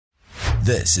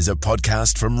This is a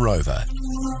podcast from Rover.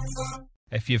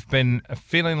 If you've been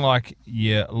feeling like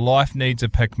your life needs a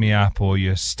pick-me-up or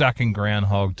you're stuck in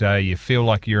Groundhog Day, you feel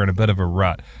like you're in a bit of a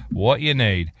rut, what you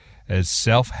need is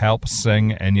Help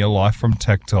Singh in your life from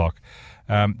TikTok.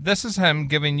 This is him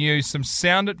giving you some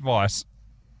sound advice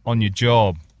on your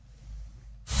job.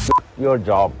 Your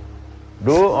job.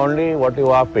 Do only what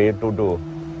you are paid to do.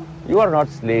 You are not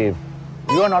slave.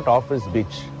 You are not office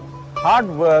bitch. Hard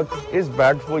work is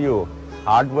bad for you.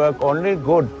 Hard work only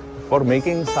good for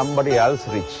making somebody else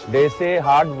rich. They say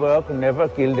hard work never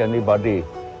killed anybody.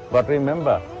 But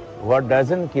remember, what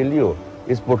doesn't kill you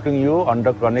is putting you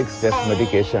under chronic stress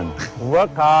medication.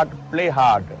 Work hard, play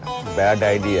hard. Bad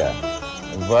idea.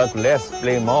 Work less,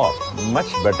 play more.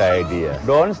 Much better idea.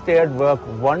 Don't stay at work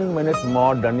 1 minute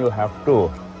more than you have to.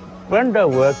 When the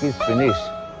work is finished,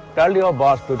 tell your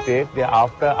boss to take their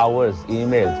after hours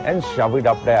emails and shove it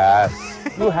up their ass.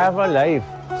 You have a life,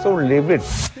 so live it.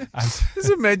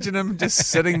 Just imagine him just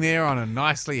sitting there on a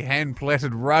nicely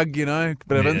hand-plaited rug, bit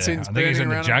of incense I think he's in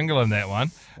the around jungle in that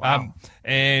one. Wow.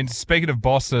 And speaking of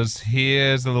bosses,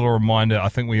 here's a little reminder I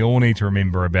think we all need to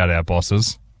remember about our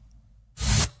bosses.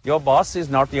 Your boss is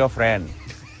not your friend.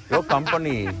 Your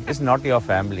company is not your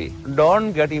family.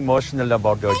 Don't get emotional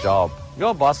about your job.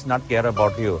 Your boss not care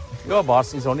about you. Your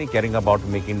boss is only caring about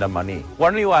making the money.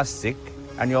 When you are sick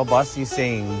and your boss is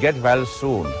saying, get well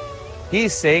soon,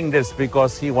 he's saying this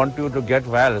because he wants you to get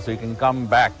well so you can come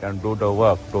back and do the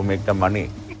work to make the money.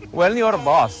 When your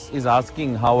boss is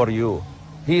asking, how are you?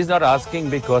 He is not asking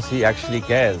because he actually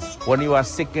cares. When you are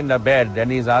sick in the bed, then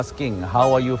he is asking,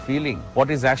 how are you feeling? What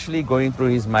is actually going through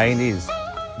his mind is,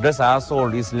 this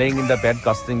asshole is laying in the bed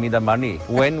costing me the money.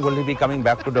 When will he be coming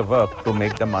back to the work to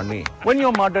make the money? When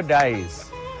your mother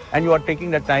dies and you are taking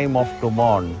the time off to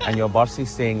mourn and your boss is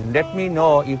saying, let me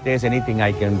know if there's anything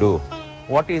I can do.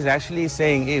 What he's actually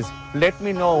saying is, let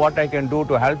me know what I can do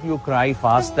to help you cry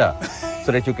faster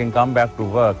so that you can come back to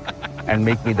work and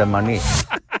make me the money.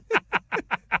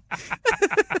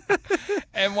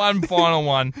 And one final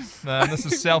one. This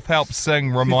is Help Singh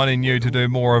reminding you to do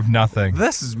more of nothing.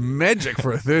 This is magic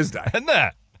for a Thursday. Isn't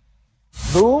it?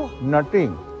 Do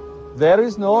nothing. There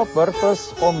is no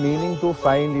purpose or meaning to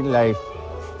find in life.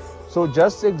 So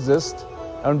just exist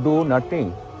and do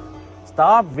nothing.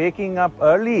 Stop waking up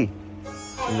early.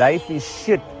 Life is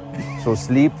shit. So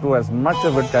sleep through as much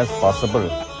of it as possible.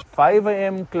 5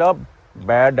 a.m. club,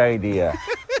 bad idea.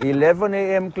 11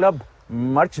 a.m. club,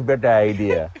 much better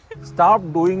idea. Stop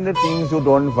doing the things you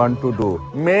don't want to do.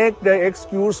 Make the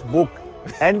excuse book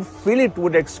and fill it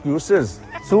with excuses.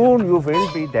 Soon you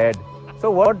will be dead. So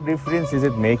what difference is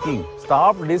it making?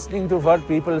 Stop listening to what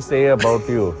people say about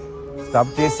you. Stop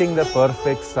chasing the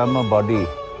perfect summer body.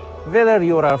 Whether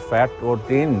you are fat or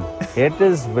thin,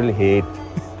 haters will hate.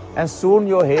 And soon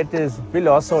your haters will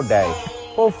also die.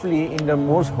 Hopefully in the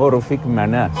most horrific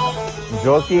manner.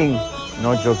 Joking,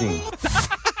 no joking.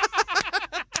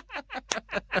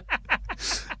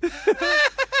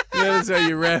 That's how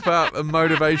you wrap up a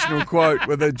motivational quote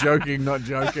with a joking, not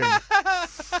joking.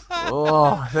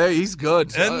 Oh, he's good.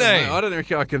 Isn't he? I don't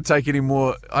think I could take any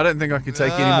more. I don't think I could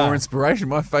take any more inspiration.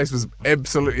 My face was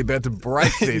absolutely about to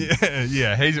break then.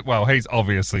 yeah. He's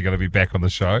obviously going to be back on the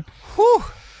show. Whew.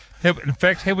 In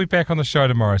fact, he'll be back on the show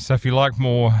tomorrow. So if you like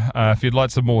more, if you'd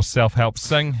like some more Help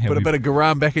Sing, Put a bit of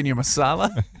garam back in your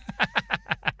masala.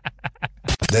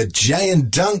 The Jay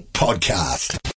and Dunk Podcast.